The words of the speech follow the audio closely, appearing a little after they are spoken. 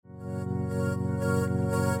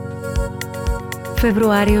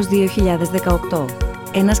Φεβρουάριος 2018.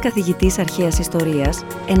 Ένας καθηγητής αρχαίας ιστορίας,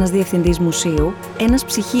 ένας διευθυντής μουσείου, ένας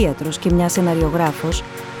ψυχίατρος και μια σεναριογράφος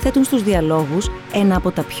θέτουν στους διαλόγους ένα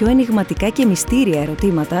από τα πιο ενιγματικά και μυστήρια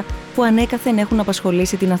ερωτήματα που ανέκαθεν έχουν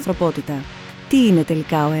απασχολήσει την ανθρωπότητα. Τι είναι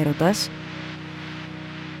τελικά ο έρωτας?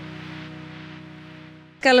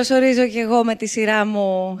 Καλωσορίζω και εγώ με τη σειρά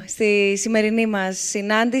μου στη σημερινή μας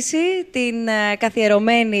συνάντηση, την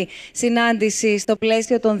καθιερωμένη συνάντηση στο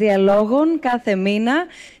πλαίσιο των διαλόγων κάθε μήνα.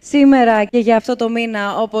 Σήμερα και για αυτό το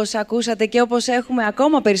μήνα, όπως ακούσατε και όπως έχουμε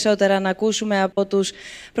ακόμα περισσότερα να ακούσουμε από τους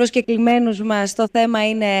προσκεκλημένους μας, το θέμα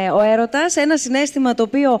είναι ο έρωτας, ένα συναίσθημα το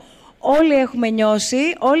οποίο όλοι έχουμε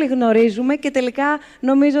νιώσει, όλοι γνωρίζουμε και τελικά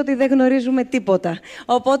νομίζω ότι δεν γνωρίζουμε τίποτα.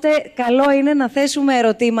 Οπότε καλό είναι να θέσουμε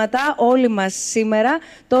ερωτήματα όλοι μας σήμερα,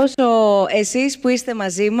 τόσο εσείς που είστε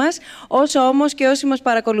μαζί μας, όσο όμως και όσοι μας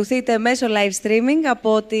παρακολουθείτε μέσω live streaming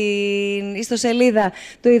από την ιστοσελίδα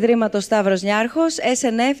του Ιδρύματος Σταύρος Νιάρχος,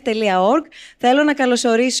 snf.org. Θέλω να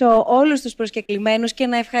καλωσορίσω όλους τους προσκεκλημένους και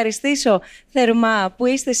να ευχαριστήσω θερμά που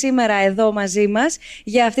είστε σήμερα εδώ μαζί μας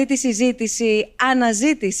για αυτή τη συζήτηση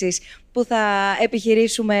αναζήτησης που θα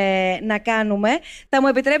επιχειρήσουμε να κάνουμε. Θα μου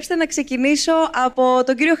επιτρέψετε να ξεκινήσω από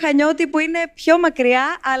τον κύριο Χανιώτη, που είναι πιο μακριά,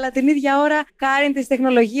 αλλά την ίδια ώρα χάριν της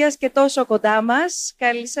τεχνολογίας και τόσο κοντά μας.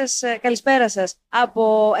 Καλησπέρα σας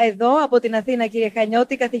από εδώ, από την Αθήνα, κύριε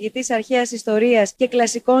Χανιώτη, καθηγητής αρχαίας ιστορίας και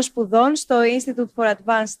κλασικών σπουδών στο Institute for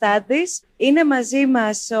Advanced Studies. Είναι μαζί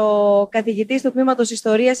μας ο καθηγητής του Τμήματος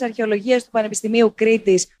Ιστορίας Αρχαιολογίας του Πανεπιστημίου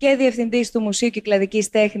Κρήτης και διευθυντής του Μουσείου Κυκλαδικής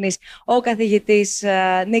Τέχνης, ο καθηγητής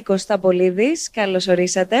Νίκος Σταμπολίδης. Καλώς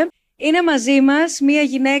ορίσατε. Είναι μαζί μας μία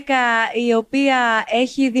γυναίκα η οποία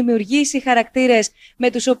έχει δημιουργήσει χαρακτήρες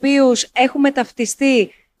με τους οποίους έχουμε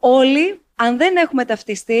ταυτιστεί όλοι. Αν δεν έχουμε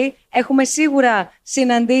ταυτιστεί, έχουμε σίγουρα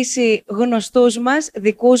συναντήσει γνωστούς μας,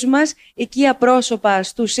 δικούς μας, οικεία πρόσωπα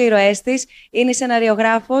στους ήρωές της. Είναι η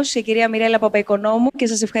σεναριογράφος, η κυρία Μιρέλα Παπαϊκονόμου, και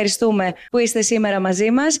σας ευχαριστούμε που είστε σήμερα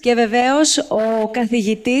μαζί μας. Και βεβαίως ο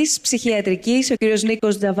καθηγητής ψυχιατρικής, ο κύριος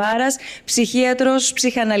Νίκος Τζαβάρας, ψυχίατρος,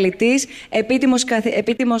 ψυχαναλυτής,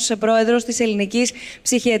 επίτιμος πρόεδρος της Ελληνικής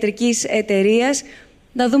Ψυχιατρικής Εταιρείας.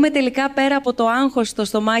 Να δούμε τελικά, πέρα από το άγχος στο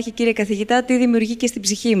στομάχι, κύριε καθηγητά, τι δημιουργεί και στην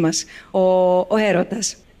ψυχή μας ο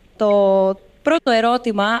έρωτας. Το πρώτο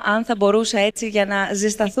ερώτημα, αν θα μπορούσα έτσι για να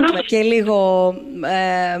ζεσταθούμε και λίγο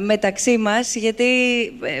μεταξύ μας, γιατί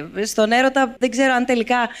στον έρωτα δεν ξέρω αν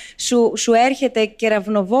τελικά σου έρχεται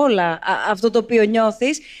κεραυνοβόλα αυτό το οποίο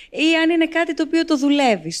νιώθεις, ή αν είναι κάτι το οποίο το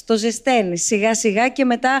δουλεύεις, το ζεσταίνεις σιγά σιγά και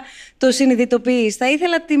μετά το συνειδητοποιείς. Θα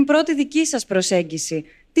ήθελα την πρώτη δική σας προσέγγιση.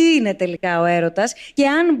 Τι είναι τελικά ο έρωτας και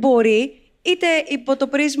αν μπορεί, είτε υπό το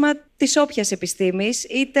πρίσμα της όποιας επιστήμης,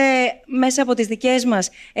 είτε μέσα από τις δικές μας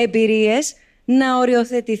εμπειρίες, να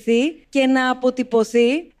οριοθετηθεί και να αποτυπωθεί,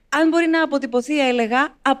 αν μπορεί να αποτυπωθεί,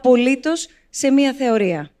 έλεγα, απολύτως σε μία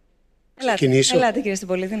θεωρία. Ελάτε κύριε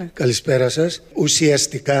Σταμπολίδη. Καλησπέρα σας.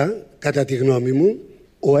 Ουσιαστικά, κατά τη γνώμη μου,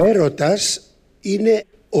 ο έρωτας είναι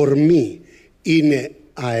ορμή, είναι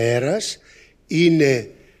αέρας, είναι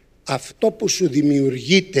αυτό που σου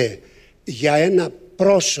δημιουργείται για ένα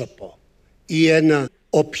πρόσωπο ή ένα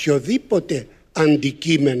οποιοδήποτε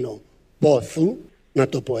αντικείμενο πόθου, να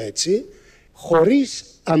το πω έτσι, χωρίς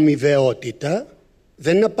αμοιβαιότητα.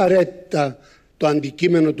 Δεν είναι απαραίτητα το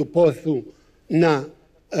αντικείμενο του πόθου να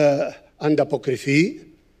ανταποκριθεί,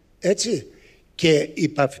 έτσι. Και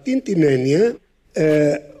υπ' αυτήν την έννοια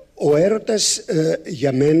ο έρωτας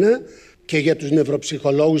για μένα και για τους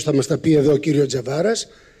νευροψυχολόγους, θα μας τα πει εδώ ο κύριος Τζαβάρας,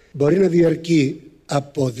 μπορεί να διαρκεί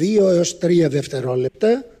από 2 έως 3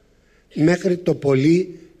 δευτερόλεπτα μέχρι το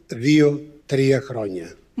πολύ 2-3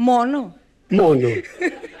 χρόνια. Μόνο.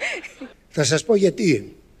 Θα σας πω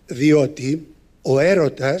γιατί. Διότι ο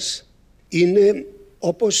έρωτας είναι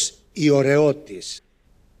όπως η ωραιότης.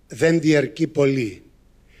 Δεν διαρκεί πολύ.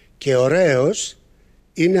 Και ωραίος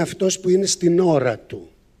είναι αυτός που είναι στην ώρα του.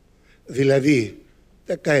 Δηλαδή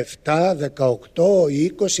 17, 18,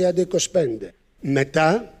 20, άντε 25.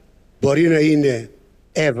 Μετά μπορεί να είναι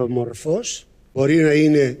εύμορφος, μπορεί να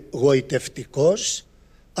είναι γοητευτικός,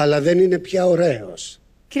 αλλά δεν είναι πια ωραίος.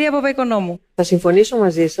 Κυρία Παπαϊκονόμου. Θα συμφωνήσω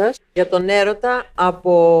μαζί σας για τον έρωτα.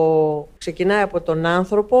 Ξεκινάει από τον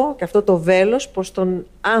άνθρωπο και αυτό το βέλος προς τον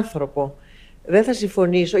άνθρωπο. Δεν θα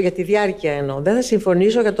συμφωνήσω, για τη διάρκεια εννοώ, δεν θα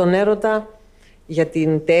συμφωνήσω για τον έρωτα για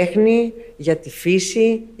την τέχνη, για τη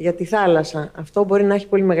φύση, για τη θάλασσα. Αυτό μπορεί να έχει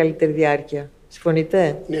πολύ μεγαλύτερη διάρκεια.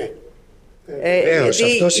 Συμφωνείτε? Ναι.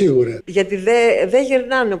 Αυτό σίγουρα. Γιατί δεν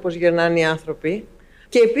γερνάνε όπως γερνάνε οι άνθρωποι.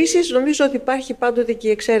 Και επίσης νομίζω ότι υπάρχει πάντοτε και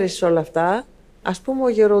η εξαίρεση σε όλα αυτά. Ας πούμε ο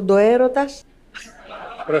γεροντοέρωτας.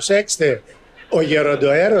 Προσέξτε, ο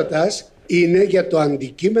γεροντοέρωτας είναι για το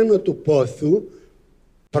αντικείμενο του πόθου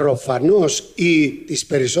προφανώς ή τις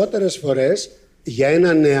περισσότερες φορές για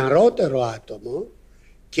ένα νεαρότερο άτομο,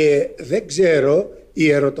 και δεν ξέρω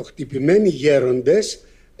οι ερωτοχτυπημένοι γέροντες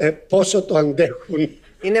πόσο το αντέχουν.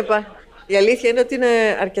 Η αλήθεια είναι ότι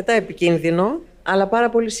είναι αρκετά επικίνδυνο, αλλά πάρα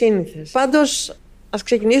πολύ σύνηθες. Πάντως, ας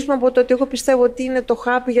ξεκινήσουμε από το ότι εγώ πιστεύω ότι είναι το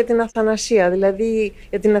χάπι για την αθανασία, δηλαδή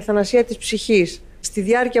για την αθανασία της ψυχής. Στη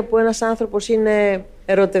διάρκεια που ένας άνθρωπος είναι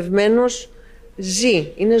ερωτευμένος, ζει,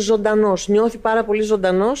 είναι ζωντανός, νιώθει πάρα πολύ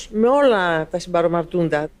ζωντανός με όλα τα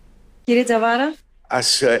συμπαρομαρτούντα. Κύριε Τζαβάρα.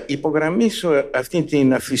 Ας υπογραμμίσω αυτή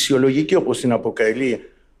την φυσιολογική, όπως την αποκαλεί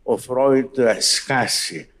ο Φρόιντ,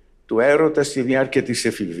 σχάση του έρωτα στη διάρκεια της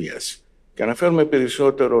εφηβείας. Και αναφέρουμε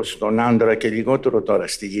περισσότερο στον άντρα και λιγότερο τώρα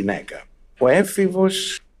στη γυναίκα. Ο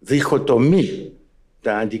έφηβος διχοτομεί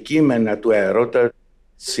τα αντικείμενα του έρωτα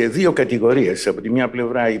σε δύο κατηγορίες. Από τη μια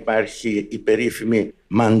πλευρά υπάρχει η περίφημη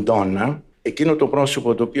Μαντόνα, εκείνο το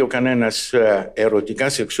πρόσωπο το οποίο κανένας ερωτικά,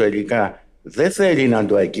 σεξουαλικά δεν θέλει να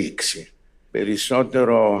το αγγίξει.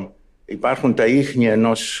 Περισσότερο υπάρχουν τα ίχνη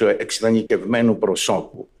ενός εξειδανικευμένου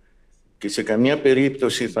προσώπου και σε καμία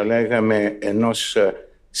περίπτωση θα λέγαμε ενός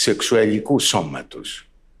σεξουαλικού σώματος.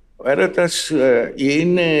 Ο έρωτας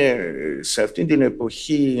είναι σε αυτή την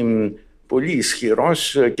εποχή πολύ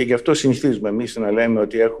ισχυρός και γι' αυτό συνηθίζουμε εμείς να λέμε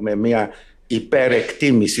ότι έχουμε μια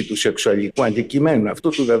υπερεκτίμηση του σεξουαλικού αντικειμένου, αυτού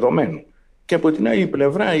του δεδομένου. Και από την άλλη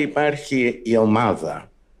πλευρά υπάρχει η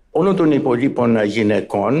ομάδα όλων των υπολείπων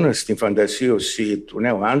γυναικών στην φαντασίωση του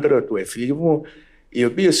νέου άντρα, του εφήβου, οι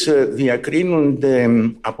οποίες διακρίνονται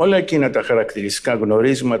από όλα εκείνα τα χαρακτηριστικά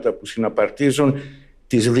γνωρίσματα που συναπαρτίζουν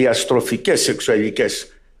τις διαστροφικές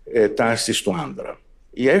σεξουαλικές τάσεις του άντρα.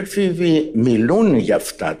 Οι έφηβοι μιλούν για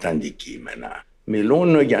αυτά τα αντικείμενα.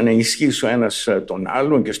 Μιλούν για να ενισχύσει ο ένας τον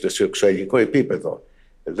άλλον και στο σεξουαλικό επίπεδο.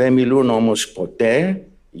 Δεν μιλούν όμως ποτέ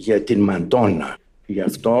για την Μαντόνα, για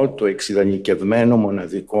αυτό το εξειδανικευμένο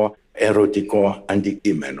μοναδικό ερωτικό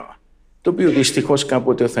αντικείμενο, το οποίο δυστυχώς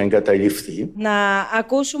κάποτε θα εγκαταλειφθεί. Να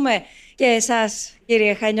ακούσουμε και εσάς,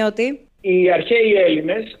 κύριε Χανιώτη. Οι αρχαίοι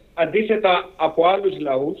Έλληνες, αντίθετα από άλλους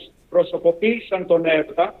λαούς, προσωποποίησαν τον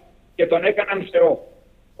έρωτα και τον έκαναν θεό.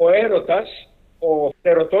 Ο έρωτας, ο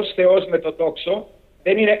θερωτός θεός με το τόξο,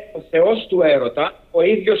 δεν είναι ο θεός του έρωτα, ο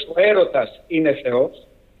ίδιος ο έρωτας είναι θεός,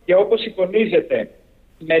 και όπως εικονίζεται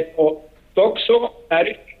με το τόξο να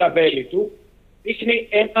ρίχνει τα βέλη του, δείχνει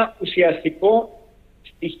ένα ουσιαστικό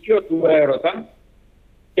στοιχείο του έρωτα,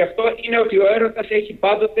 και αυτό είναι ότι ο έρωτας έχει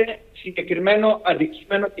πάντοτε συγκεκριμένο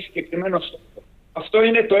αντικείμενο και συγκεκριμένο στόχο. Αυτό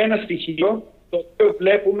είναι το ένα στοιχείο το οποίο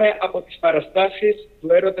βλέπουμε από τις παραστάσεις του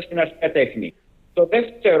έρωτα στην αρχαία τέχνη. Το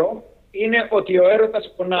δεύτερο είναι ότι ο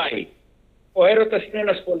έρωτας πονάει. Ο έρωτας είναι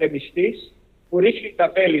ένας πολεμιστής που ρίχνει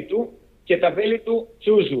τα βέλη του και τα βέλη του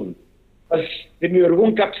τσούζουν. Μας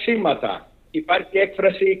δημιουργούν καψίματα. Υπάρχει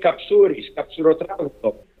έκφραση καψούρης,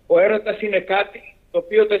 καψουροτράγουδο. Ο έρωτας είναι κάτι το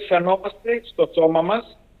οποίο το αισθανόμαστε στο σώμα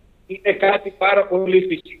μας. Είναι κάτι πάρα πολύ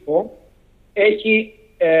φυσικό. Έχει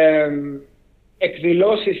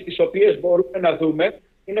εκδηλώσεις τις οποίες μπορούμε να δούμε.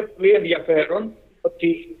 Είναι πολύ ενδιαφέρον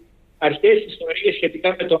ότι αρχαίες ιστορίες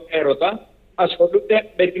σχετικά με τον έρωτα ασχολούνται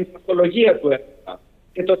με την παθολογία του έρωτα.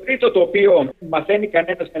 Και το τρίτο το οποίο μαθαίνει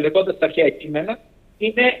κανένας μελετώντας τα αρχαία κείμενα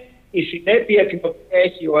είναι η συνέπεια την οποία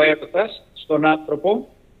έχει ο έρωτας στον άνθρωπο,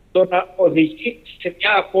 το να οδηγεί σε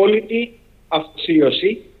μια απόλυτη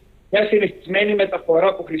αφοσίωση. Μια συνηθισμένη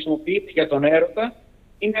μεταφορά που χρησιμοποιείται για τον έρωτα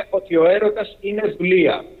είναι ότι ο έρωτας είναι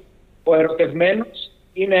δουλεία. Ο ερωτευμένος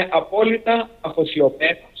είναι απόλυτα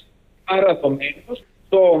αφοσιωμένος, παραδομένος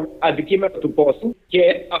στο αντικείμενο του πόθου, και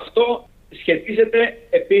αυτό σχετίζεται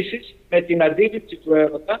επίσης με την αντίληψη του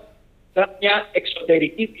έρωτα σαν μια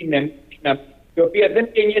εξωτερική δύναμη, η οποία δεν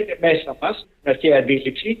γεννιέται μέσα μας, στην αρχαία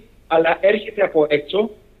αντίληψη, αλλά έρχεται από έξω.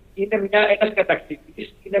 Είναι ένας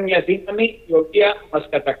κατακτητής, είναι μια δύναμη η οποία μας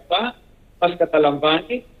κατακτά, μας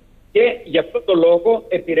καταλαμβάνει, και γι' αυτό το λόγο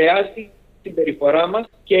επηρεάζει την συμπεριφορά μας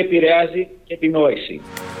και επηρεάζει και την νόηση.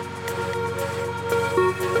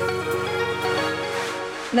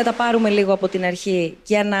 Να τα πάρουμε λίγο από την αρχή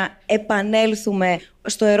για να επανέλθουμε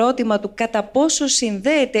στο ερώτημα του κατά πόσο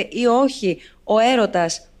συνδέεται ή όχι ο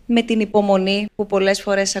έρωτας με την υπομονή που πολλές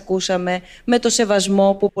φορές ακούσαμε, με το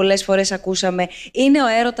σεβασμό που πολλές φορές ακούσαμε. Είναι ο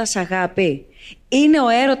έρωτας αγάπη? Είναι ο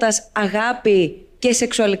έρωτας αγάπη και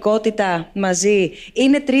σεξουαλικότητα μαζί?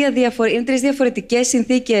 Είναι τρεις διαφορετικές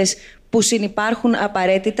συνθήκες που συνυπάρχουν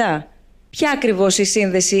απαραίτητα? Ποια ακριβώς η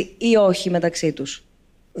σύνδεση ή όχι μεταξύ τους?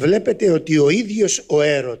 Βλέπετε ότι ο ίδιος ο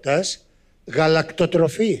έρωτας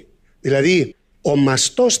γαλακτοτροφεί. Δηλαδή ο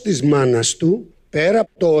μαστός της μάνας του, πέρα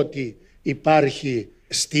από το ότι υπάρχει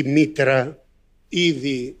στη μήτρα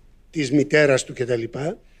ήδη της μητέρας του κτλ,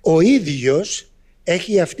 ο ίδιος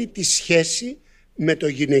έχει αυτή τη σχέση με το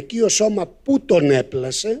γυναικείο σώμα που τον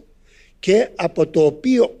έπλασε και από το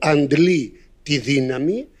οποίο αντλεί τη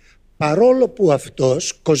δύναμη, παρόλο που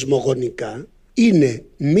αυτός κοσμογονικά είναι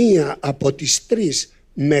μία από τις τρεις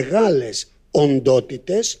μεγάλες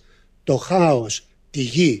οντότητες, το χάος, τη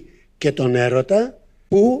γη και τον έρωτα,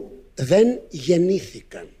 που δεν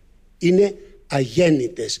γεννήθηκαν. Είναι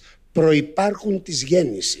αγέννητες, προϋπάρχουν της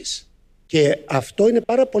γέννησης. Και αυτό είναι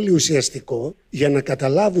πάρα πολύ ουσιαστικό για να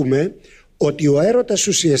καταλάβουμε ότι ο έρωτας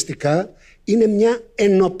ουσιαστικά είναι μια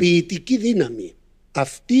ενοποιητική δύναμη.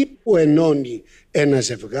 Αυτή που ενώνει ένα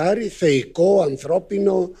ζευγάρι, θεϊκό,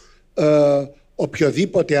 ανθρώπινο,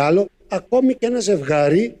 οποιοδήποτε άλλο, ακόμη και ένα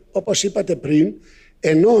ζευγάρι, όπως είπατε πριν,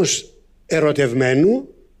 ενός ερωτευμένου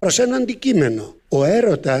προς ένα αντικείμενο. Ο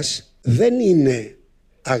έρωτας δεν είναι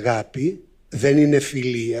αγάπη, δεν είναι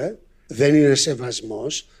φιλία, δεν είναι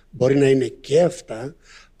σεβασμός, μπορεί να είναι και αυτά,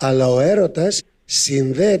 αλλά ο έρωτας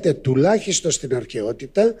συνδέεται τουλάχιστον στην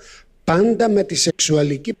αρχαιότητα πάντα με τη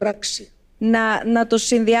σεξουαλική πράξη. Να το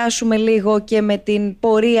συνδυάσουμε λίγο και με την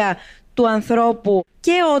πορεία του ανθρώπου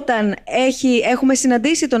και όταν έχουμε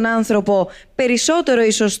συναντήσει τον άνθρωπο περισσότερο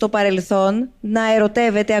ίσως στο παρελθόν να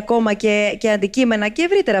ερωτεύεται ακόμα και αντικείμενα και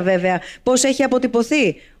ευρύτερα βέβαια, πώς έχει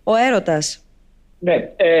αποτυπωθεί ο έρωτας. Ναι,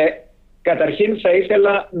 καταρχήν θα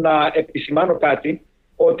ήθελα να επισημάνω κάτι,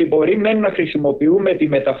 ότι μπορεί να χρησιμοποιούμε τη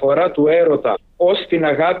μεταφορά του έρωτα ως την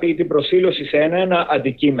αγάπη ή την προσήλωση σε ένα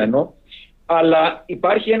αντικείμενο, αλλά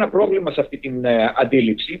υπάρχει ένα πρόβλημα σε αυτή την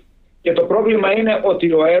αντίληψη και το πρόβλημα είναι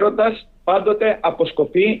ότι ο έρωτας πάντοτε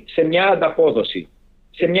αποσκοπεί σε μια ανταπόδοση,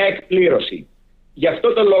 σε μια εκπλήρωση. Γι'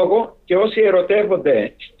 αυτό το λόγο και όσοι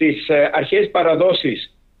ερωτεύονται στις αρχαίες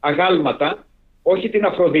παραδόσεις αγάλματα, όχι την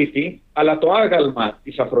Αφροδίτη, αλλά το άγαλμα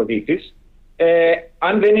της Αφροδίτης,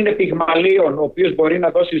 αν δεν είναι πυγμαλίων ο οποίος μπορεί να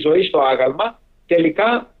δώσει ζωή στο άγαλμα,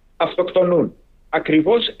 τελικά αυτοκτονούν.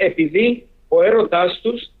 Ακριβώς επειδή ο έρωτάς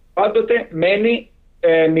τους πάντοτε μένει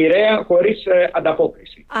μοιραία χωρίς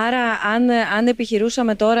ανταπόκριση. Άρα αν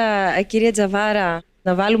επιχειρούσαμε τώρα, κύριε Τζαβάρα,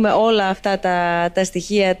 να βάλουμε όλα αυτά τα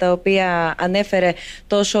στοιχεία τα οποία ανέφερε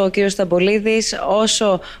τόσο ο κύριος Σταμπολίδης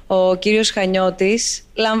όσο ο κύριος Χανιώτης,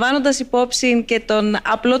 λαμβάνοντας υπόψη και τον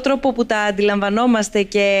απλό τρόπο που τα αντιλαμβανόμαστε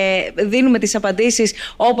και δίνουμε τις απαντήσεις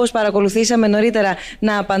όπως παρακολουθήσαμε νωρίτερα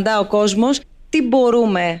να απαντά ο κόσμος, τι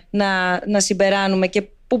μπορούμε να συμπεράνουμε και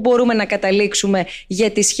πού μπορούμε να καταλήξουμε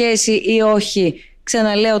για τη σχέση ή όχι,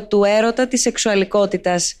 ξαναλέω, του έρωτα, της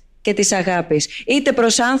σεξουαλικότητας και της αγάπης, είτε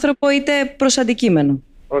προς άνθρωπο είτε προς αντικείμενο?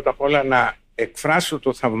 Πρώτα απ' όλα να εκφράσω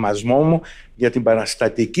το θαυμασμό μου για την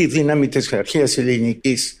παραστατική δύναμη της αρχαίας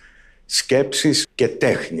ελληνικής σκέψης και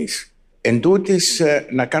τέχνης. Εν τούτης,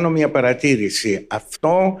 να κάνω μια παρατήρηση.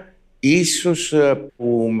 Αυτό ίσως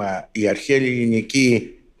που η αρχαία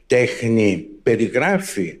ελληνική τέχνη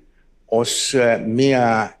περιγράφει ως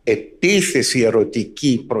μια επίθεση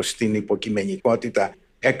ερωτική προς την υποκειμενικότητα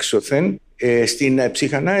έξωθεν, στην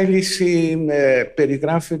ψυχανάλυση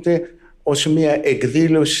περιγράφεται ως μια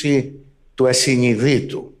εκδήλωση του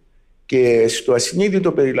ασυνειδήτου. Και στο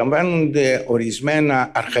ασυνείδητο περιλαμβάνονται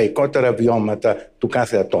ορισμένα αρχαϊκότερα βιώματα του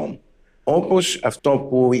κάθε ατόμου. Όπως αυτό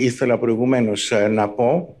που ήθελα προηγουμένως να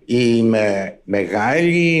πω, η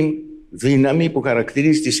μεγάλη δύναμη που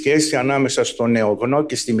χαρακτηρίζει τη σχέση ανάμεσα στον νεογνώ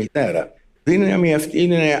και στη μητέρα. Η δύναμη αυτή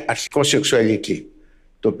είναι αρχικοσεξουαλική.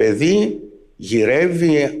 Το παιδί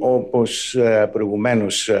γυρεύει, όπως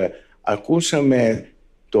προηγουμένως ακούσαμε,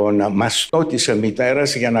 τον μαστό της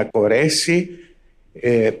μητέρας για να κορέσει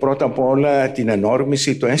πρώτα απ' όλα την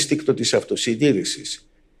ενόρμηση, το ένστικτο της αυτοσυντήρησης.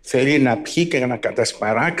 Θέλει να πιει και να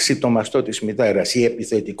κατασπαράξει το μαστό της μητέρας. Η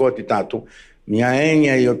επιθετικότητά του, μια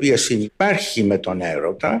έννοια η οποία συνυπάρχει με τον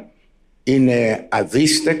έρωτα, είναι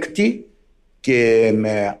αδίστακτη και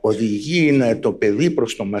οδηγεί το παιδί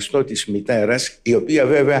προς το μαστό της μητέρας, η οποία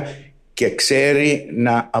βέβαια και ξέρει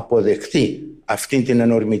να αποδεχθεί αυτή την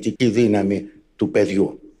ενορμητική δύναμη του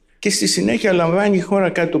παιδιού. Και στη συνέχεια λαμβάνει η χώρα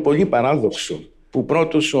κάτι το πολύ παράδοξο, που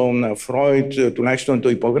πρώτος ο Φρόιντ τουλάχιστον το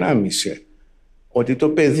υπογράμμισε, ότι το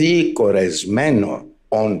παιδί κορεσμένο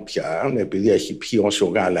πια, επειδή έχει πιει όσο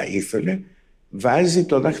γάλα ήθελε, βάζει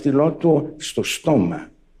το δάχτυλό του στο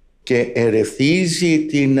στόμα και ερεθίζει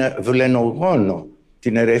την βλενογόνο.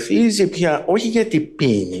 Την ερεθίζει πια όχι γιατί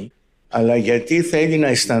πίνει, αλλά γιατί θέλει να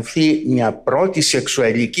αισθανθεί μια πρώτη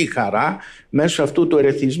σεξουαλική χαρά μέσω αυτού του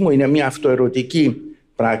ερεθισμού. Είναι μια αυτοερωτική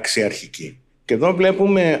πράξη αρχική. Και εδώ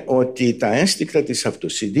βλέπουμε ότι τα ένστικτα της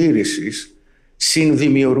αυτοσυντήρησης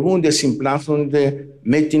συνδημιουργούνται, συμπλάθονται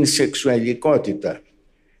με την σεξουαλικότητα,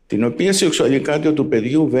 την οποία σεξουαλικότητα του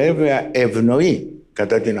παιδιού βέβαια ευνοεί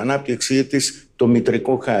κατά την ανάπτυξή της το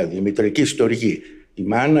μητρικό χάδι, η μητρική στοργή. Η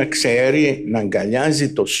μάνα ξέρει να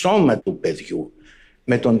αγκαλιάζει το σώμα του παιδιού,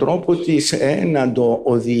 με τον τρόπο της να το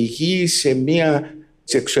οδηγεί σε μια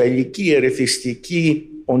σεξουαλική ερεθιστική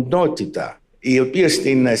οντότητα, η οποία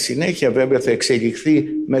στην συνέχεια βέβαια θα εξελιχθεί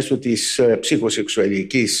μέσω της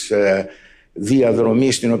ψυχοσεξουαλικής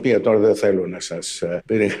διαδρομής, την οποία τώρα δεν θέλω να σας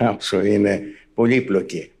περιγράψω, είναι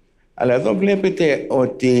πολύπλοκη. Αλλά εδώ βλέπετε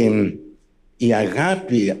ότι η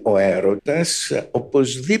αγάπη, ο έρωτας,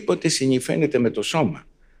 οπωσδήποτε συνυφαίνεται με το σώμα.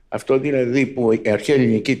 Αυτό δηλαδή που η αρχαία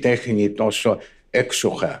ελληνική τέχνη τόσο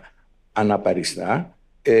έξοχα αναπαριστά,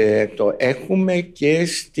 το έχουμε και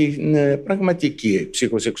στην πραγματική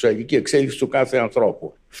ψυχοσεξουαλική εξέλιξη του κάθε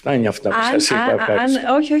ανθρώπου. Φτάνει αυτά που σας είπα.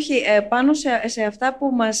 Όχι, πάνω σε αυτά που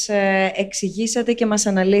μας εξηγήσατε και μας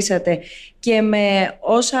αναλύσατε και με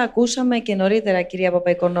όσα ακούσαμε και νωρίτερα, κυρία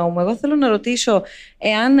Παπαϊκονόμου, εγώ θέλω να ρωτήσω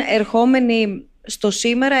εάν ερχόμενοι στο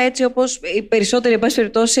σήμερα, έτσι όπως οι περισσότεροι, εν πάση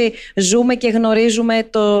περιπτώσει, ζούμε και γνωρίζουμε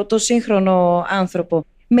το σύγχρονο άνθρωπο,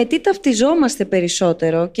 με τι ταυτιζόμαστε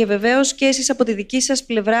περισσότερο, και βεβαίως και εσείς από τη δική σας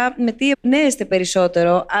πλευρά με τι εμπνέεστε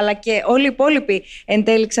περισσότερο, αλλά και όλοι οι υπόλοιποι εν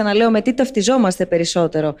τέλει, ξαναλέω, με τι ταυτιζόμαστε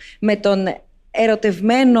περισσότερο? Με τον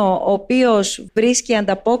ερωτευμένο ο οποίος βρίσκει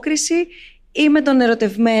ανταπόκριση ή με τον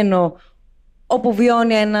ερωτευμένο όπου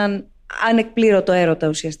βιώνει έναν ανεκπλήρωτο έρωτα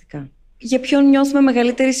ουσιαστικά? Για ποιον νιώθουμε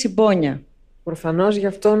μεγαλύτερη συμπόνια? Προφανώς για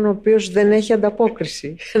αυτόν ο οποίος δεν έχει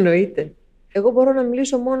ανταπόκριση, εννοείται. Εγώ μπορώ να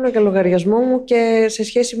μιλήσω μόνο για λογαριασμό μου και σε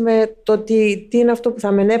σχέση με το τι είναι αυτό που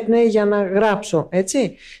θα με ενέπνεε για να γράψω,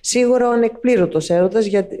 έτσι. Σίγουρα ο ανεκπλήρωτος έρωτας,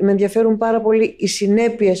 γιατί με ενδιαφέρουν πάρα πολύ οι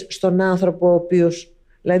συνέπειες στον άνθρωπο ο οποίος,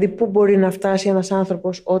 δηλαδή πού μπορεί να φτάσει ένας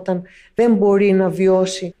άνθρωπος όταν δεν μπορεί να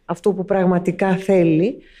βιώσει αυτό που πραγματικά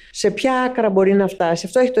θέλει, σε ποια άκρα μπορεί να φτάσει.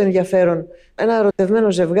 Αυτό έχει το ενδιαφέρον. Ένα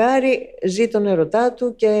ερωτευμένο ζευγάρι ζει τον ερωτά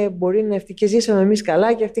του και μπορεί να και ζήσαμε εμείς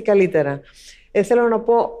καλά και αυτοί καλύτερα. Θέλω να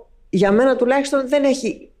πω, για μένα τουλάχιστον δεν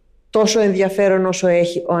έχει τόσο ενδιαφέρον όσο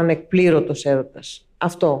έχει ο ανεκπλήρωτος έρωτας.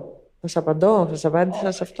 Αυτό. Σας απαντώ, σας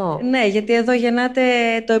απάντησα σε αυτό. Ναι, γιατί εδώ γεννάται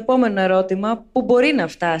το επόμενο ερώτημα, που μπορεί να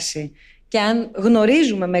φτάσει. Και αν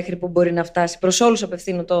γνωρίζουμε μέχρι που μπορεί να φτάσει, προς όλους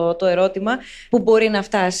απευθύνω το ερώτημα, που μπορεί να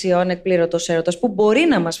φτάσει ο ανεκπλήρωτος έρωτας, που μπορεί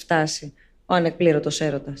να μας φτάσει ο ανεκπλήρωτος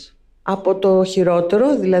έρωτας? Από το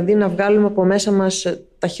χειρότερο, δηλαδή να βγάλουμε από μέσα μας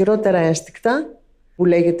τα χειρότερα ένστικτα, που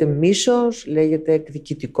λέγεται μίσος, λέγεται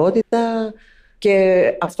εκδικητικότητα και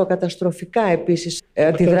αυτοκαταστροφικά επίσης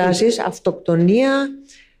αντιδράσεις, αυτοκτονία,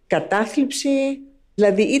 κατάθλιψη,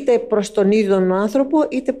 δηλαδή είτε προς τον ίδιο τον άνθρωπο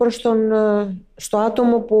είτε προς στο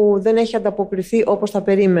άτομο που δεν έχει ανταποκριθεί όπως θα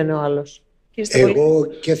περίμενε ο άλλος. Εγώ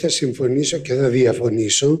και θα συμφωνήσω και θα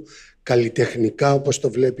διαφωνήσω. Καλλιτεχνικά, όπως το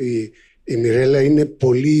βλέπει η Μιρέλα, είναι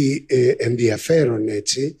πολύ ενδιαφέρον,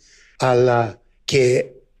 έτσι, αλλά και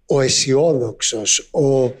ο αισιόδοξος,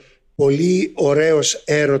 ο πολύ ωραίος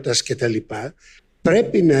έρωτας κτλ.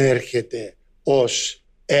 Πρέπει να έρχεται ως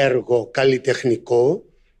έργο καλλιτεχνικό,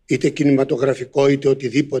 είτε κινηματογραφικό είτε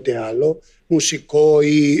οτιδήποτε άλλο, μουσικό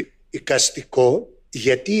ή εικαστικό,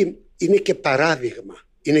 γιατί είναι και παράδειγμα.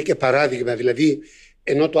 Είναι και παράδειγμα, δηλαδή,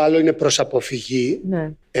 ενώ το άλλο είναι προς αποφυγή,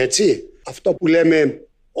 ναι. Έτσι, αυτό που λέμε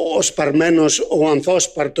ο σπαρμένος, ο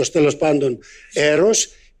ανθόσπαρτος τέλος πάντων έρος,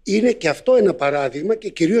 είναι και αυτό ένα παράδειγμα και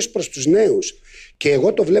κυρίως προς τους νέους. Και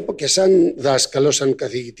εγώ το βλέπω και σαν δάσκαλος, σαν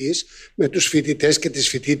καθηγητής, με τους φοιτητές και τις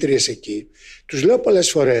φοιτήτριες εκεί. Τους λέω πολλές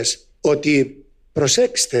φορές ότι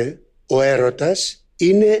προσέξτε, ο έρωτας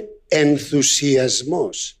είναι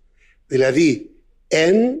ενθουσιασμός. Δηλαδή,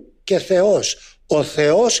 εν και Θεός. Ο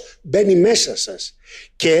Θεός μπαίνει μέσα σας.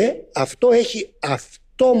 Και αυτό έχει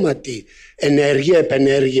αυτόματη ενέργεια,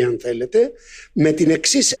 επενέργεια αν θέλετε, με την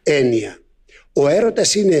εξής έννοια. Ο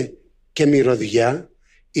έρωτας είναι και μυρωδιά,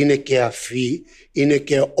 είναι και αφή, είναι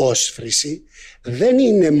και όσφρηση. Δεν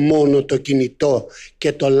είναι μόνο το κινητό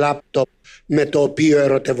και το λάπτοπ με το οποίο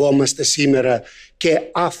ερωτευόμαστε σήμερα και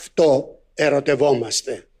αυτό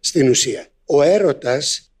ερωτευόμαστε στην ουσία. Ο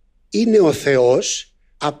έρωτας είναι ο Θεός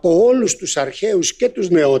από όλους τους αρχαίους και τους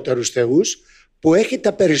νεότερους θεούς που έχει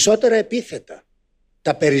τα περισσότερα επίθετα.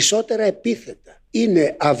 Τα περισσότερα επίθετα.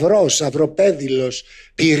 Είναι αυρός, αυροπέδιλος,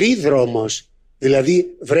 πυρίδρομος,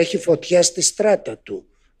 δηλαδή βρέχει φωτιά στη στράτα του.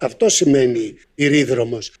 Αυτό σημαίνει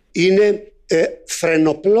πυρίδρομος. Είναι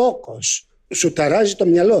φρενοπλόκος, σου ταράζει το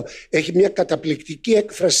μυαλό. Έχει μια καταπληκτική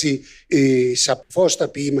έκφραση η Σαφώ στα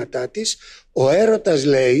ποίηματά της. Ο έρωτας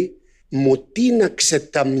λέει, μου τίναξε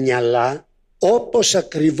τα μυαλά όπως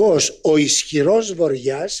ακριβώς ο ισχυρός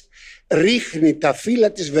βοριάς ρίχνει τα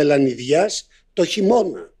φύλλα της βελανιδιάς το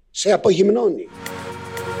χειμώνα, σε απογυμνώνει.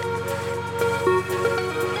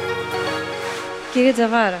 Κύριε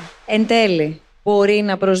Τζαβάρα, εν τέλει μπορεί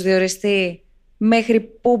να προσδιοριστεί μέχρι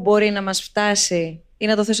πού μπορεί να μας φτάσει, ή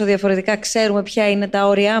να το θέσω διαφορετικά, ξέρουμε ποια είναι τα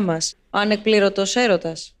όρια μας, ο ανεκπλήρωτος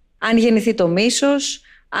έρωτας? αν γεννηθεί το μίσος,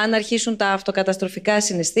 αν αρχίσουν τα αυτοκαταστροφικά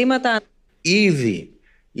συναισθήματα. Ήδη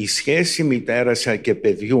η σχέση μητέρας και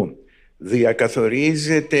παιδιού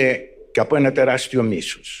διακαθορίζεται και από ένα τεράστιο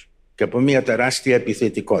μίσος και από μια τεράστια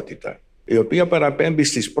επιθετικότητα, η οποία παραπέμπει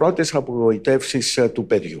στις πρώτες απογοητεύσεις του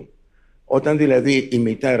παιδιού. Όταν δηλαδή η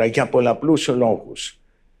μητέρα για πολλαπλούς λόγους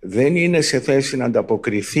δεν είναι σε θέση να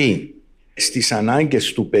ανταποκριθεί στις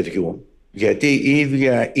ανάγκες του παιδιού, γιατί η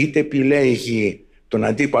ίδια είτε επιλέγει τον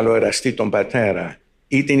αντίπαλο εραστή, τον πατέρα,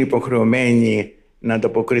 είτε είναι υποχρεωμένη να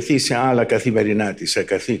ανταποκριθεί σε άλλα καθημερινά της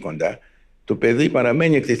καθήκοντα, το παιδί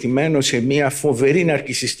παραμένει εκτεθειμένο σε μια φοβερή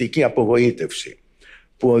ναρκισσιστική απογοήτευση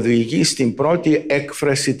που οδηγεί στην πρώτη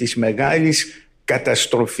έκφραση της μεγάλης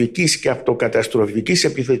καταστροφικής και αυτοκαταστροφικής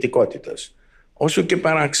επιθετικότητας. Όσο και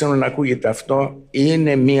παράξενο να ακούγεται αυτό,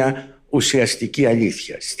 είναι μια ουσιαστική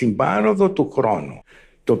αλήθεια. Στην πάροδο του χρόνου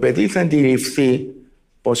το παιδί θα αντιληφθεί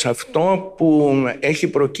πως αυτό που έχει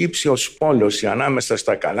προκύψει ως πόλωση ανάμεσα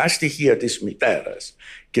στα καλά στοιχεία της μητέρας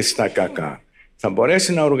και στα κακά θα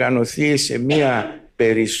μπορέσει να οργανωθεί σε μια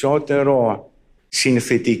περισσότερο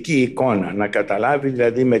συνθετική εικόνα, να καταλάβει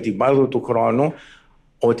δηλαδή με την πάροδο του χρόνου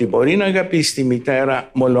ότι μπορεί να αγαπήσει τη μητέρα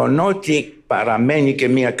μολονότι παραμένει και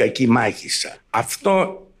μια κακή μάγισσα.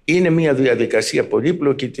 Αυτό είναι μια διαδικασία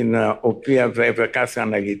πολύπλοκη, την οποία βέβαια κάθε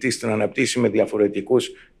αναλυτής την αναπτύσσει με διαφορετικούς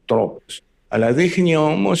τρόπους. Αλλά δείχνει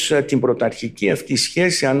όμως την πρωταρχική αυτή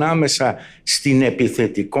σχέση ανάμεσα στην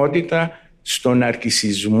επιθετικότητα, στον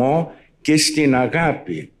ναρκισσισμό και στην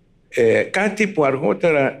αγάπη. Κάτι που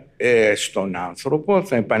αργότερα στον άνθρωπο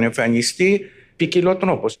θα επανεμφανιστεί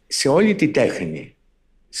ποικιλοτρόπως. Σε όλη τη τέχνη,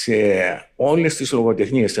 σε όλες τις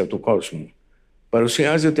λογοτεχνίες του κόσμου,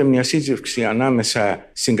 παρουσιάζεται μια σύζευξη ανάμεσα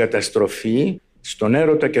στην καταστροφή, στον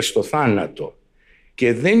έρωτα και στο θάνατο.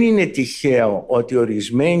 Και δεν είναι τυχαίο ότι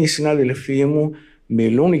ορισμένοι συνάδελφοί μου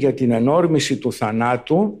μιλούν για την ενόρμηση του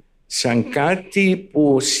θανάτου σαν κάτι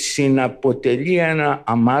που συναποτελεί ένα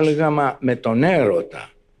αμάλγαμα με τον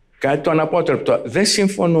έρωτα. Κάτι το αναπότρεπτο. Δεν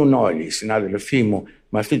συμφωνούν όλοι οι συνάδελφοί μου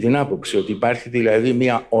με αυτή την άποψη, ότι υπάρχει δηλαδή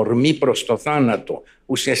μια ορμή προς το θάνατο,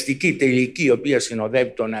 ουσιαστική, τελική, η οποία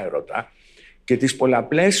συνοδεύει τον έρωτα, και τις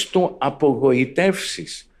πολλαπλές του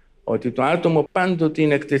απογοητεύσεις, ότι το άτομο πάντοτε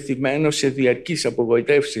είναι εκτεθειμένο σε διαρκείς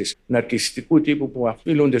απογοητεύσεις ναρκισσιστικού τύπου που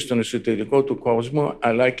οφείλονται στον εσωτερικό του κόσμο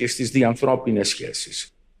αλλά και στις διανθρώπινες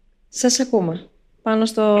σχέσεις. Σας ακούμε πάνω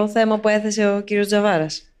στο θέμα που έθεσε ο κύριος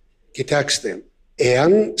Τζαβάρας. Κοιτάξτε,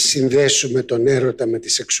 εάν συνδέσουμε τον έρωτα με τη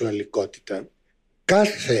σεξουαλικότητα,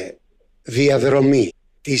 κάθε διαδρομή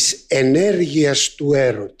της ενέργειας του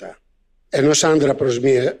έρωτα ενός άντρα προς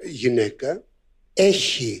μια γυναίκα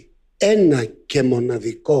έχει ένα και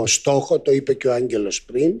μοναδικό στόχο, το είπε και ο Άγγελος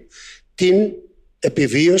πριν, την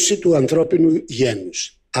επιβίωση του ανθρώπινου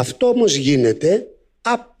γένους. Αυτό όμως γίνεται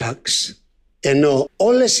άπαξ, ενώ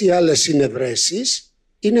όλες οι άλλες συνευρέσεις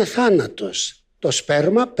είναι θάνατος. Το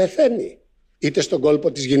σπέρμα πεθαίνει, είτε στον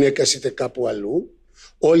κόλπο της γυναίκας είτε κάπου αλλού.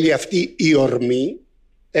 Όλη αυτή η ορμή,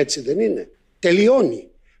 έτσι δεν είναι, τελειώνει.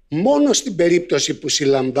 Μόνο στην περίπτωση που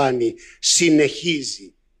συλλαμβάνει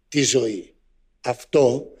συνεχίζει τη ζωή.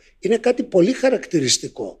 Αυτό είναι κάτι πολύ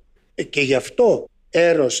χαρακτηριστικό και γι' αυτό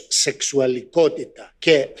έρος, σεξουαλικότητα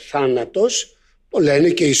και θάνατος, το λένε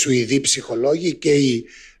και οι Σουηδοί ψυχολόγοι και οι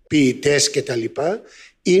ποιητές και τα λοιπά,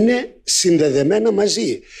 είναι συνδεδεμένα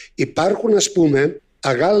μαζί. Υπάρχουν ας πούμε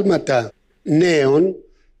αγάλματα νέων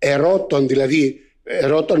ερώτων, δηλαδή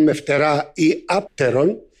ερώτων με φτερά ή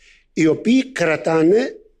άπτερων, οι οποίοι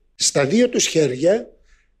κρατάνε στα δύο τους χέρια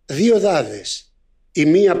δύο δάδες. Η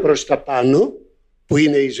μία προς τα πάνω που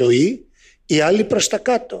είναι η ζωή, η άλλη προς τα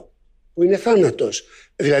κάτω που είναι θάνατος.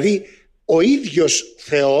 Δηλαδή ο ίδιος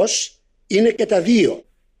Θεός είναι και τα δύο.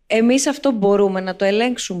 Εμείς αυτό μπορούμε να το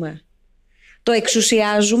ελέγξουμε? Το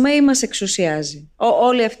εξουσιάζουμε ή μας εξουσιάζει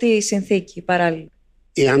όλη αυτή η συνθήκη παράλληλα?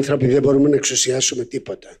 Οι άνθρωποι δεν μπορούμε να εξουσιάσουμε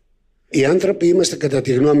τίποτα. Οι άνθρωποι είμαστε, κατά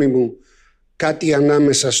τη γνώμη μου, κάτι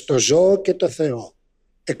ανάμεσα στο ζώο και το Θεό.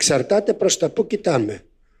 Εξαρτάται προς τα που κοιτάμε.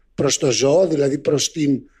 Προς το ζώο, δηλαδή προς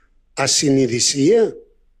την ασυνειδησία,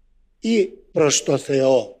 ή προς το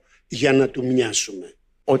Θεό για να του μοιάσουμε?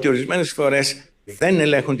 Ότι ορισμένες φορές δεν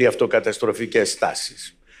ελέγχονται οι αυτοκαταστροφικές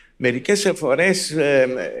τάσεις. Μερικές φορές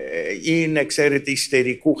είναι, ξέρετε,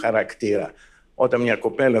 ιστερικού χαρακτήρα. Όταν μια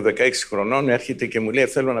κοπέλα 16 χρονών έρχεται και μου λέει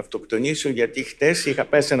θέλω να αυτοκτονήσω γιατί χτες είχα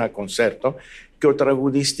πέσει ένα κονσέρτο και ο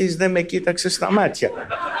τραγουδιστής δεν με κοίταξε στα μάτια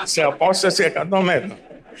σε απόσταση 100 μέτρων.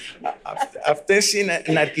 Αυτές είναι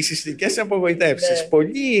ναρκισσιστικές απογοητεύσεις,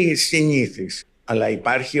 πολύ συνήθεις. Αλλά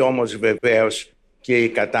υπάρχει όμως βεβαίως και η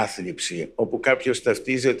κατάθλιψη, όπου κάποιος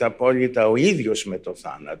ταυτίζεται απόλυτα ο ίδιος με το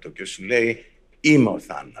θάνατο και σου λέει είμαι ο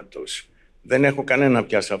θάνατος. Δεν έχω κανένα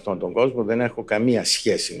πια σε αυτόν τον κόσμο, δεν έχω καμία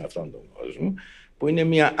σχέση με αυτόν τον κόσμο, που είναι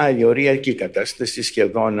μια άλλη οριακή κατάσταση,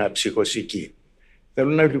 σχεδόν ψυχοσική.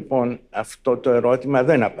 Θέλω λοιπόν, αυτό το ερώτημα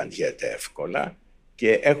δεν απαντιέται εύκολα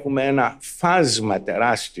και έχουμε ένα φάσμα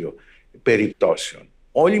τεράστιο περιπτώσεων.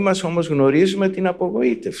 Όλοι μας όμως γνωρίζουμε την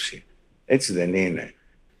απογοήτευση, έτσι δεν είναι?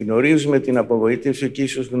 Γνωρίζουμε την απογοήτευση και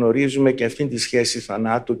ίσως γνωρίζουμε και αυτήν τη σχέση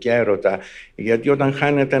θανάτου και έρωτα, γιατί όταν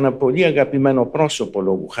χάνεται ένα πολύ αγαπημένο πρόσωπο,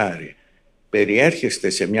 λόγου χάρη, περιέρχεστε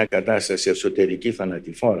σε μια κατάσταση εσωτερική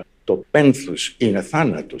θανατηφόρα. Το πένθους είναι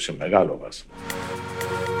θάνατο σε μεγάλο βαθμό.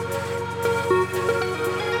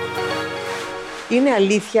 Είναι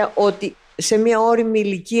αλήθεια ότι σε μια όριμη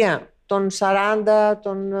ηλικία των 40,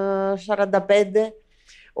 των 45,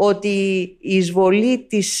 ότι η εισβολή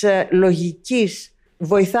της λογικής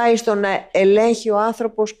βοηθάει στο να ελέγχει ο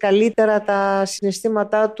άνθρωπος καλύτερα τα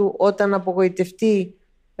συναισθήματά του όταν απογοητευτεί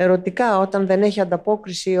ερωτικά, όταν δεν έχει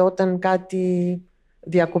ανταπόκριση, όταν κάτι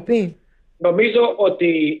διακοπεί? Νομίζω ότι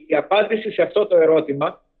η απάντηση σε αυτό το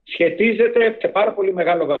ερώτημα σχετίζεται σε πάρα πολύ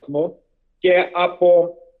μεγάλο βαθμό και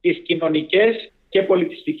από τις κοινωνικές και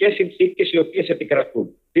πολιτιστικές συνθήκες οι οποίες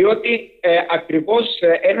επικρατούν. Διότι ακριβώς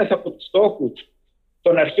ένας από τους στόχους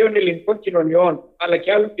των αρχαίων ελληνικών κοινωνιών αλλά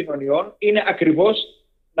και άλλων κοινωνιών είναι ακριβώς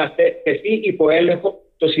να τεθεί υπό έλεγχο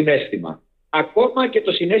το συναίσθημα. Ακόμα και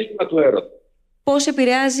το συναίσθημα του έρωτα. Πώς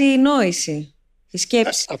επηρεάζει η νόηση, η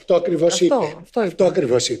σκέψη? Αυτό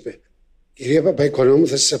ακριβώς είπε. Κυρία Παπαϊκονόμου,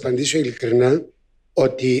 θα σας απαντήσω ειλικρινά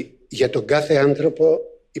ότι για τον κάθε άνθρωπο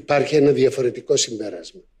υπάρχει ένα διαφορετικό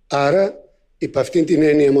συμπέρασμα. Άρα, υπ' αυτήν την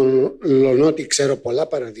έννοια, μόνο ότι ξέρω πολλά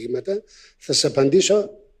παραδείγματα, θα σας απαντήσω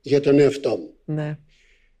για τον εαυτό μου. Ναι.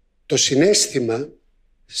 Το συναίσθημα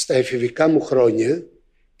στα εφηβικά μου χρόνια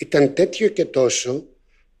ήταν τέτοιο και τόσο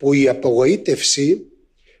που η απογοήτευση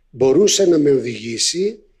μπορούσε να με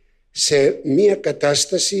οδηγήσει σε μια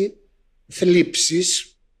κατάσταση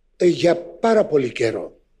θλίψης για πάρα πολύ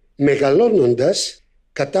καιρό. Μεγαλώνοντας,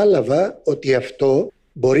 κατάλαβα ότι αυτό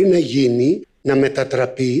μπορεί να γίνει, να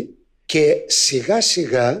μετατραπεί και σιγά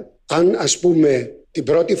σιγά, αν ας πούμε την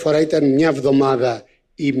πρώτη φορά ήταν μια εβδομάδα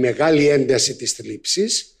η μεγάλη ένταση της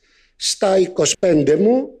θλίψης, στα 25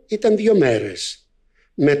 μου ήταν 2 μέρες.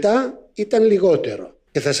 Μετά ήταν λιγότερο.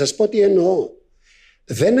 Και θα σας πω τι εννοώ.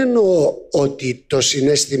 Δεν εννοώ ότι το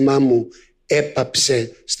συναίσθημά μου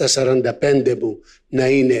έπαψε στα 45 μου να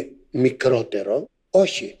είναι μικρότερο.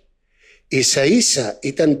 Όχι. Ίσα ίσα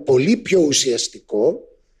ήταν πολύ πιο ουσιαστικό,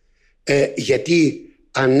 γιατί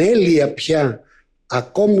ανέλυα πια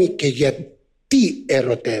ακόμη και γιατί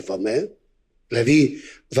ερωτεύομαι, δηλαδή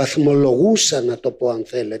βαθμολογούσα, να το πω αν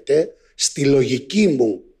θέλετε, στη λογική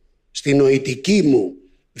μου, στη νοητική μου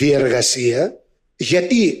διεργασία,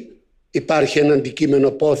 γιατί υπάρχει ένα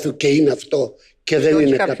αντικείμενο πόθου και είναι αυτό και δεν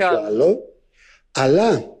είναι κάποιο άλλο.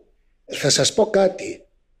 Αλλά θα σας πω κάτι.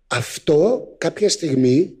 Αυτό κάποια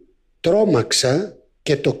στιγμή τρόμαξα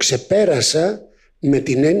και το ξεπέρασα με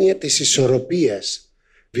την έννοια της ισορροπίας.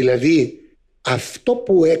 Δηλαδή αυτό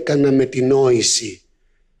που έκανα με την νόηση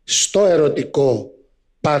στο ερωτικό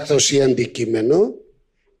πάθος ή αντικείμενο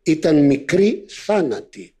ήταν μικρή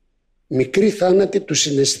θάνατη. Μικρή θάνατη του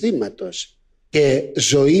συναισθήματος και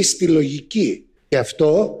ζωή στη λογική. Και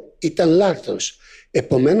αυτό ήταν λάθος.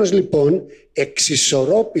 Επομένως λοιπόν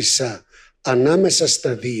εξισορρόπησα ανάμεσα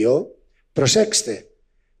στα δύο. Προσέξτε,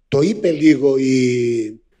 το είπε λίγο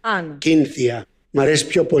η Άννα Κίνθια, μ' αρέσει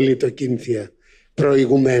πιο πολύ το Κίνθια,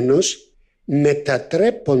 προηγουμένως,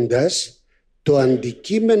 μετατρέποντας το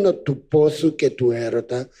αντικείμενο του πόθου και του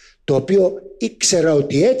έρωτα, το οποίο ήξερα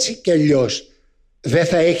ότι έτσι κι αλλιώς δεν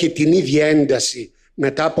θα έχει την ίδια ένταση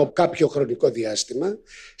μετά από κάποιο χρονικό διάστημα,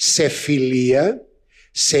 σε φιλία,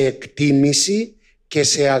 σε εκτίμηση και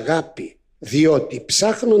σε αγάπη. Διότι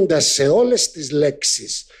ψάχνοντας σε όλες τις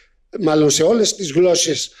λέξεις, μάλλον σε όλες τις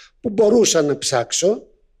γλώσσες που μπορούσα να ψάξω,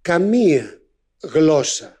 καμία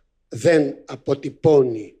γλώσσα δεν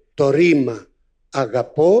αποτυπώνει το ρήμα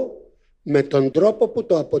αγαπώ με τον τρόπο που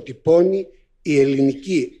το αποτυπώνει η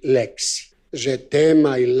ελληνική λέξη. Je t'aime,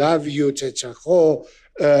 I love you, τσετσαχώ,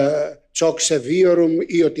 τσόξεβίωρουμ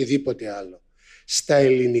ή οτιδήποτε άλλο. Στα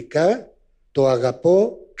ελληνικά το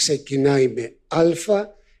αγαπώ ξεκινάει με α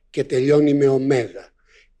και τελειώνει με ω.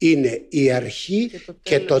 Είναι η αρχή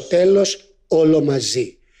και το τέλος όλο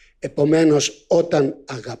μαζί. Επομένως όταν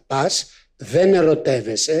αγαπάς δεν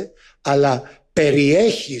ερωτεύεσαι, αλλά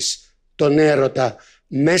περιέχεις τον έρωτα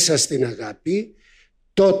μέσα στην αγάπη,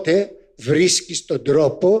 τότε βρίσκεις τον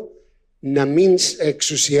τρόπο να μην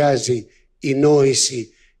εξουσιάζει η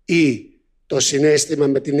νόηση ή το συναίσθημα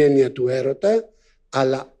με την έννοια του έρωτα,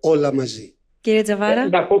 αλλά όλα μαζί. Κύριε Τζαβάρα.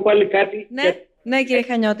 Να πω πάλι κάτι. Ναι, κύριε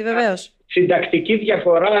Χανιώτη, βεβαίως. συντακτική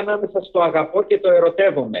διαφορά ανάμεσα στο αγαπώ και το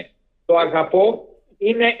ερωτεύομαι. Το αγαπώ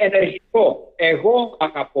είναι ενεργικό. Εγώ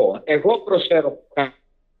αγαπώ, εγώ προσφέρω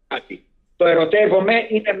κάτι. Το ερωτεύομαι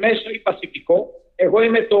είναι μέσο ή πασιφικό. Εγώ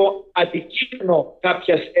είμαι το αντικείμενο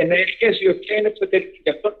κάποιας ενέργειας η οποία είναι εξωτερική. Γι'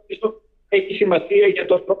 αυτό έχει σημασία για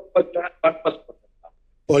τον τρόπο που θα.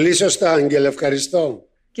 Πολύ σωστά, Άγγελε, ευχαριστώ.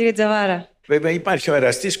 Κύριε Τζαβάρα. Βέβαια υπάρχει ο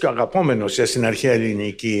εραστής και ο αγαπόμενος στην αρχαία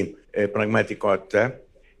ελληνική πραγματικότητα.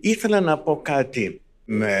 Ήθελα να πω κάτι.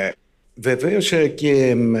 Βεβαίως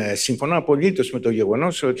και συμφωνώ απολύτως με το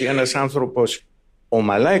γεγονός ότι ένας άνθρωπος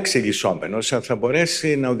ομαλά εξελισσόμενος θα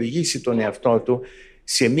μπορέσει να οδηγήσει τον εαυτό του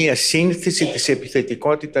σε μια σύνθεση της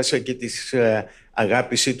επιθετικότητας και της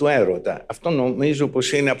αγάπης του έρωτα. Αυτό νομίζω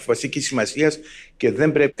πως είναι αποφασιστικής σημασίας και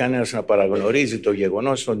δεν πρέπει κανένας να παραγνωρίζει το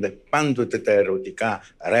γεγονός ότι πάντοτε τα ερωτικά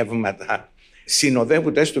ρεύματα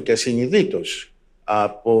συνοδεύονται έστω και ασυνειδήτως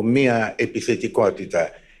από μια επιθετικότητα.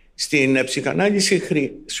 Στην ψυχανάλυση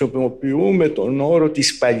χρησιμοποιούμε τον όρο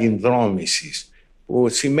της παλινδρόμησης, που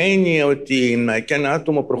σημαίνει ότι και ένα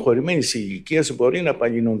άτομο προχωρημένης ηλικίας μπορεί να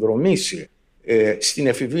παλινοδρομήσει στην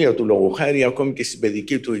εφηβεία του λόγου χάρη, ακόμη και στην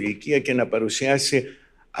παιδική του ηλικία, και να παρουσιάσει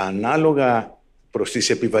ανάλογα προς τις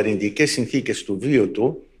επιβαρυντικές συνθήκες του βίου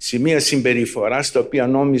του σημεία συμπεριφορά στα οποία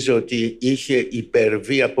νόμιζε ότι είχε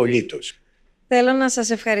υπερβεί απολύτως. Θέλω να σας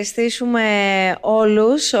ευχαριστήσουμε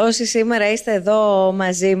όλους όσοι σήμερα είστε εδώ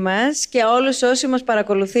μαζί μας και όλους όσοι μας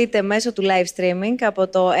παρακολουθείτε μέσω του live streaming από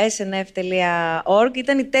το snf.org.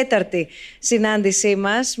 Ήταν η 4η συνάντησή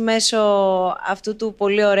μας μέσω αυτού του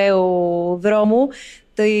πολύ ωραίου δρόμου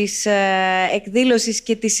της εκδήλωσης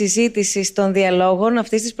και της συζήτησης των διαλόγων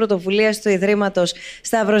αυτής της πρωτοβουλίας του Ιδρύματος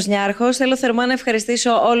Σταύρος Νιάρχος. Θέλω θερμά να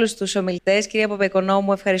ευχαριστήσω όλους τους ομιλητές. Κυρία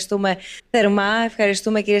Παπαϊκονόμου, ευχαριστούμε θερμά.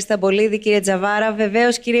 Ευχαριστούμε κύριε Σταμπολίδη, κύριε Τζαβάρα.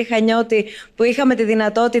 Βεβαίως κύριε Χανιώτη, που είχαμε τη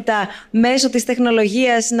δυνατότητα μέσω της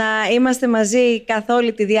τεχνολογίας να είμαστε μαζί καθ'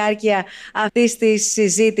 όλη τη διάρκεια αυτής της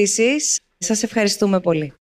συζήτησης. Σας ευχαριστούμε πολύ.